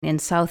In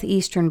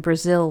southeastern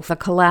Brazil, the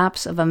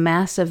collapse of a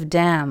massive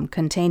dam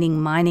containing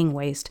mining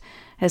waste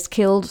has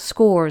killed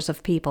scores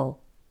of people.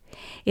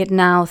 It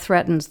now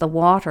threatens the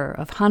water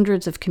of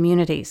hundreds of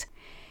communities.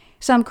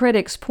 Some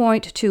critics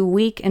point to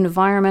weak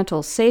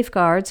environmental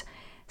safeguards,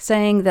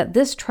 saying that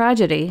this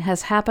tragedy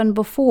has happened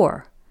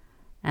before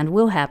and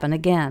will happen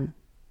again.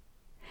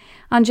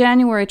 On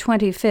January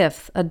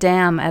 25th, a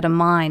dam at a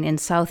mine in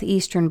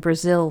southeastern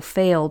Brazil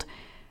failed,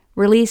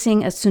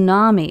 releasing a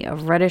tsunami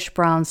of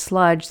reddish-brown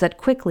sludge that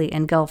quickly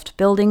engulfed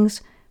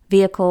buildings,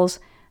 vehicles,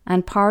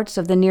 and parts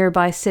of the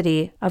nearby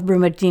city of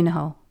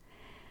Brumadinho.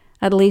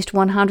 At least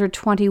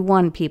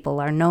 121 people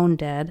are known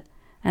dead,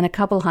 and a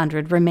couple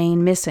hundred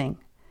remain missing.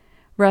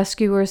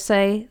 Rescuers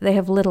say they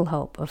have little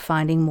hope of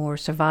finding more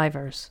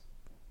survivors.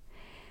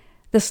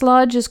 The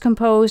sludge is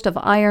composed of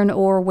iron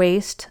ore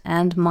waste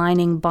and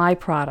mining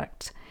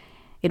byproducts.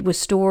 It was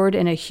stored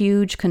in a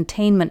huge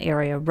containment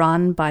area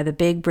run by the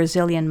big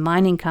Brazilian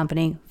mining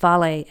company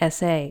Vale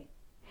S.A.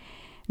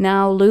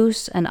 Now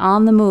loose and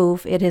on the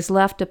move, it has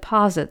left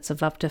deposits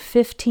of up to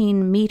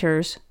 15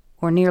 meters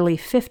or nearly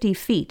 50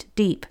 feet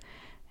deep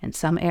in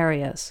some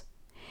areas.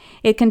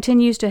 It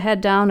continues to head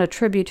down a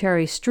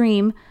tributary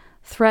stream,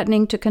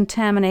 threatening to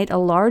contaminate a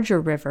larger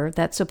river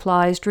that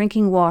supplies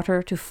drinking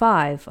water to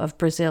 5 of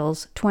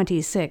Brazil's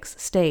 26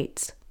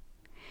 states.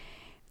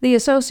 The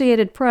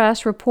Associated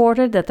Press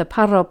reported that the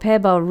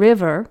Paraopeba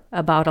River,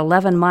 about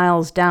 11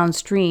 miles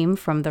downstream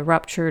from the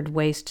ruptured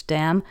waste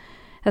dam,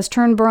 has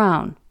turned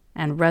brown,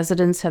 and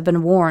residents have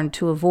been warned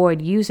to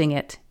avoid using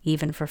it,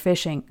 even for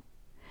fishing.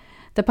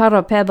 The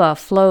Paraopeba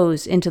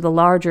flows into the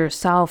larger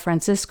São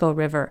Francisco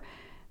River,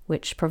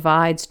 which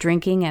provides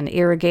drinking and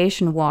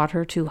irrigation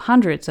water to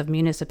hundreds of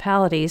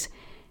municipalities,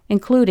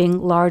 including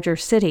larger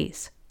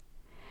cities.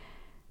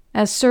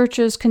 As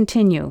searches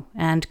continue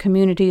and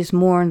communities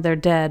mourn their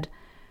dead,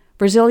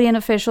 Brazilian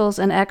officials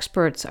and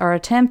experts are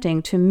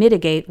attempting to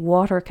mitigate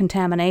water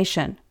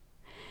contamination.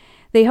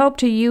 They hope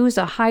to use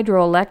a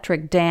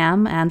hydroelectric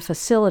dam and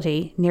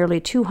facility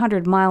nearly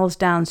 200 miles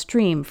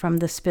downstream from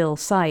the spill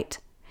site.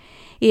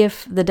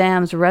 If the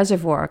dam's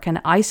reservoir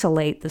can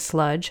isolate the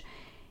sludge,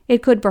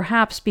 it could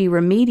perhaps be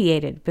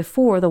remediated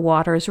before the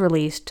water is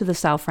released to the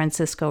São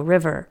Francisco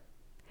River.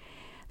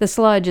 The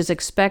sludge is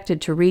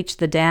expected to reach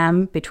the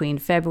dam between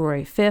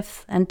February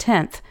 5th and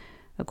 10th,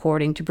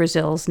 according to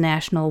Brazil's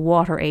National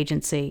Water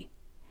Agency.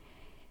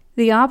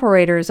 The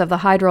operators of the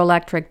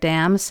hydroelectric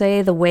dam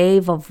say the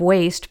wave of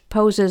waste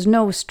poses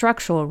no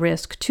structural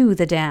risk to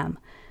the dam.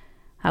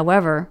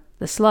 However,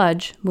 the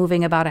sludge,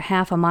 moving about a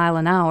half a mile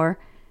an hour,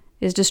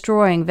 is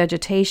destroying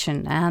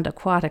vegetation and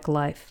aquatic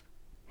life.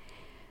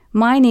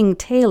 Mining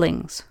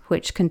tailings,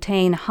 which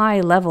contain high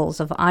levels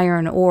of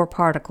iron ore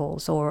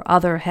particles or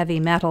other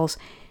heavy metals,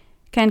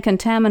 can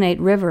contaminate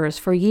rivers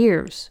for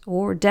years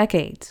or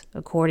decades,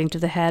 according to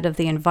the head of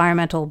the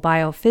Environmental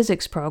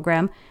Biophysics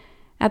Program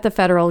at the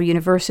Federal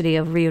University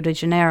of Rio de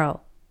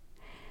Janeiro.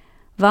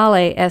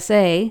 Vale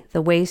S.A.,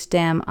 the waste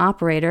dam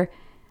operator,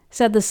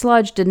 said the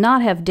sludge did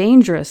not have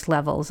dangerous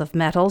levels of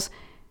metals,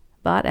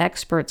 but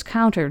experts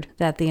countered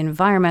that the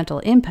environmental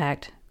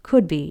impact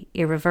could be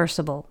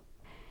irreversible.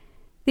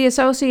 The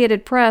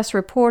Associated Press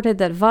reported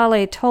that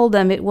Vale told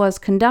them it was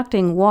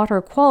conducting water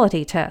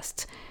quality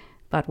tests,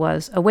 but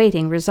was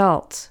awaiting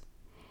results.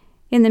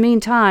 In the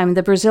meantime,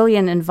 the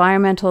Brazilian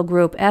environmental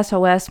group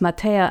SOS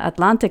Mata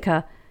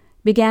Atlântica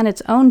began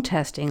its own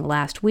testing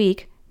last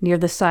week near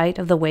the site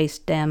of the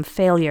waste dam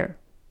failure.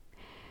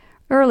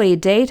 Early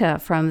data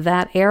from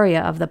that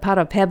area of the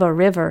Paraopeba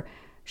River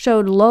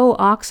showed low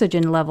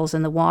oxygen levels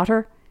in the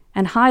water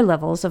and high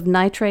levels of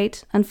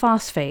nitrate and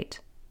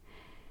phosphate.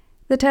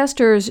 The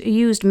testers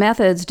used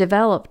methods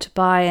developed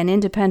by an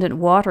independent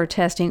water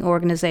testing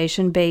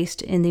organization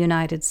based in the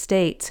United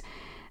States.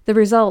 The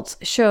results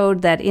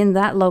showed that in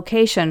that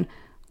location,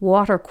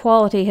 water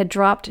quality had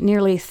dropped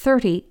nearly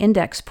 30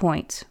 index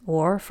points,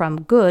 or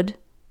from good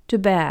to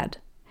bad.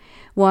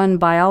 One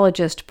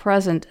biologist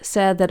present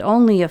said that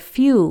only a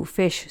few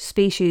fish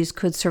species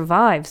could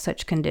survive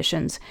such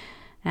conditions,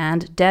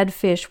 and dead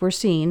fish were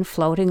seen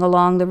floating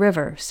along the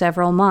river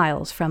several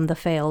miles from the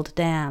failed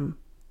dam.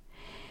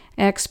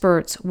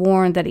 Experts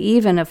warned that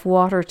even if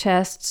water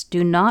tests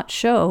do not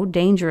show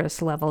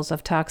dangerous levels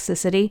of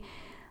toxicity,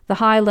 the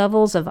high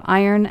levels of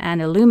iron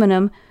and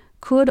aluminum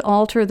could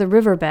alter the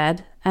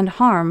riverbed and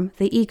harm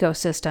the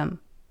ecosystem.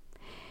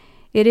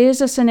 It is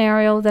a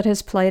scenario that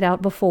has played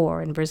out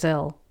before in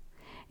Brazil.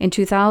 In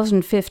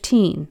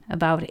 2015,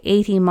 about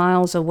 80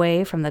 miles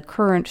away from the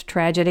current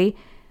tragedy,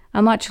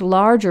 a much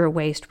larger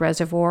waste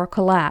reservoir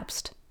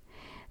collapsed.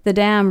 The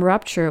dam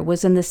rupture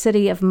was in the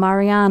city of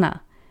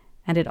Mariana,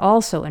 and it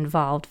also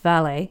involved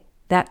Vale,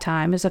 that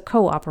time as a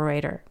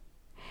co-operator.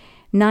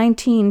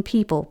 19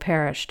 people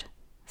perished,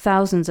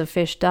 thousands of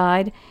fish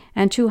died,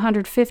 and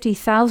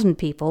 250,000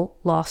 people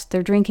lost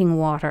their drinking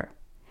water.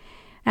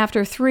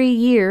 After 3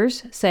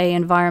 years, say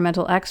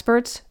environmental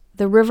experts,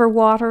 the river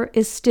water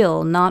is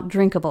still not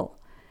drinkable.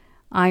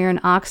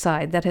 Iron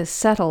oxide that has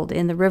settled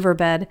in the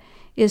riverbed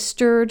is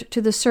stirred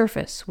to the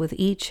surface with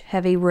each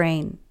heavy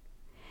rain.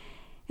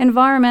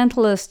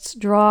 Environmentalists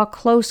draw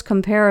close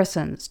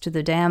comparisons to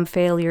the dam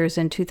failures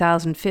in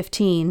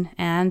 2015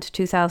 and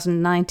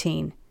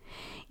 2019.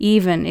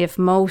 Even if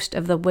most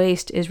of the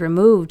waste is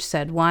removed,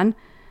 said one,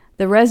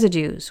 the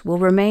residues will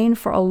remain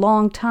for a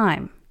long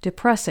time,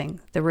 depressing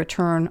the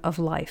return of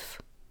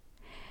life.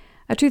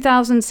 A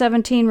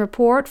 2017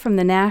 report from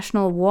the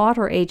National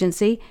Water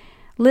Agency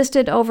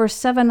listed over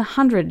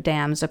 700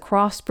 dams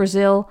across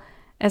Brazil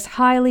as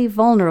highly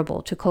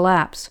vulnerable to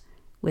collapse,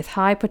 with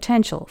high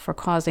potential for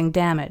causing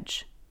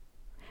damage.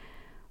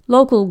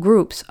 Local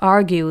groups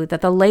argue that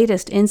the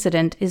latest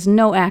incident is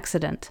no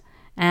accident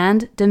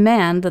and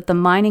demand that the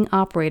mining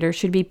operator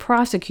should be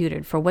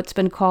prosecuted for what's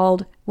been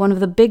called one of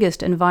the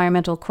biggest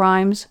environmental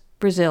crimes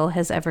Brazil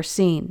has ever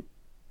seen.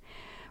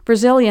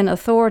 Brazilian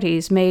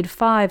authorities made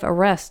 5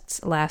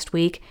 arrests last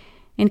week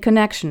in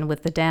connection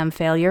with the dam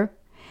failure,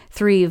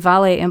 3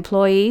 Vale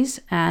employees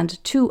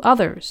and 2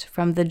 others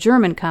from the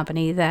German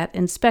company that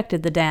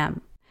inspected the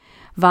dam.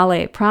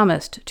 Vale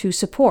promised to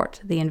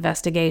support the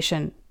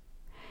investigation.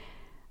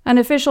 An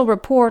official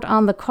report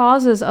on the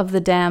causes of the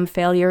dam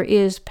failure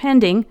is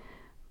pending,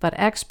 but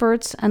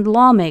experts and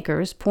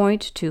lawmakers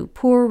point to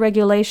poor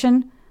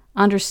regulation,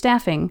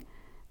 understaffing,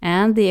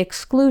 and the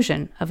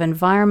exclusion of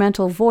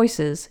environmental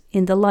voices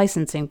in the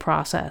licensing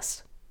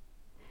process.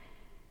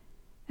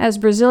 As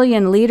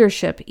Brazilian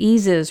leadership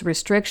eases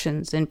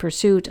restrictions in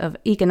pursuit of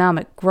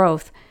economic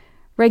growth,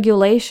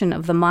 regulation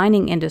of the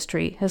mining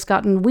industry has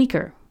gotten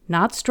weaker,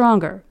 not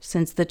stronger,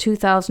 since the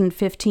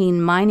 2015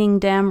 mining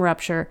dam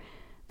rupture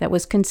that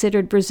was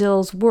considered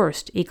Brazil's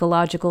worst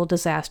ecological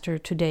disaster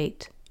to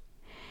date.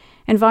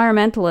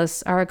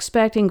 Environmentalists are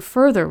expecting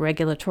further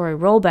regulatory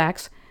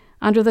rollbacks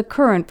under the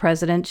current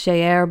president,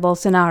 Jair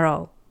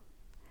Bolsonaro.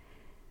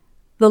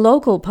 The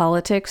local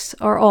politics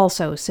are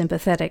also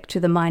sympathetic to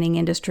the mining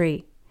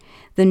industry.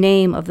 The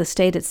name of the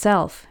state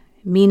itself,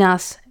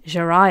 Minas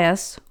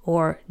Gerais,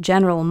 or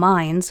General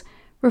Mines,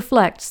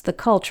 reflects the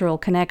cultural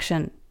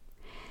connection.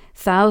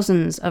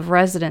 Thousands of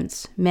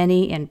residents,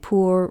 many in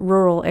poor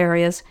rural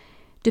areas,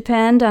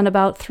 depend on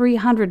about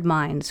 300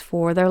 mines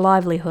for their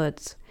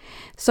livelihoods.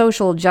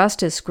 Social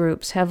justice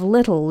groups have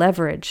little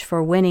leverage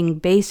for winning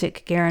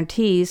basic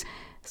guarantees,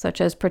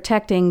 such as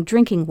protecting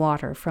drinking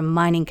water from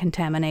mining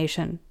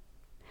contamination.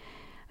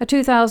 A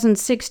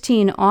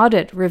 2016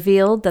 audit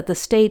revealed that the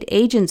state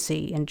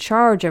agency in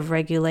charge of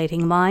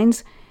regulating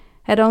mines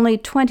had only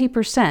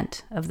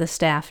 20% of the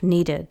staff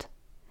needed.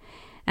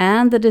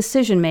 And the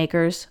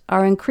decision-makers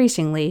are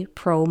increasingly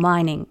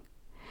pro-mining.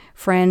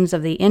 Friends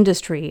of the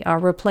industry are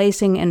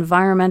replacing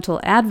environmental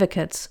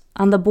advocates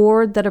on the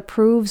board that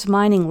approves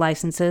mining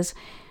licenses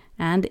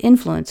and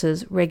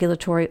influences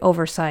regulatory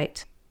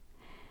oversight.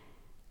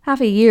 Half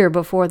a year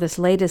before this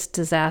latest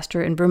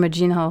disaster in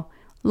Brumadinho,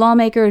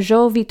 lawmaker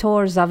João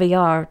Vitor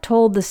Xavier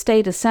told the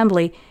State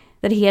Assembly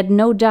that he had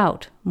no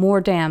doubt more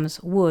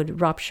dams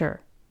would rupture.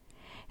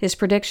 His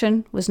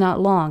prediction was not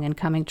long in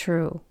coming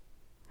true.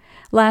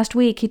 Last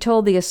week, he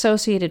told the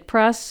Associated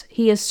Press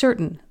he is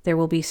certain there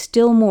will be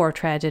still more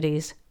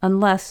tragedies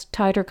unless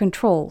tighter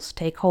controls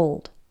take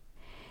hold.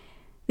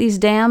 These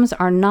dams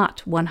are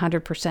not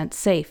 100%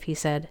 safe, he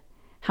said.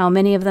 How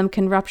many of them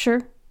can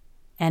rupture?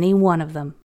 Any one of them.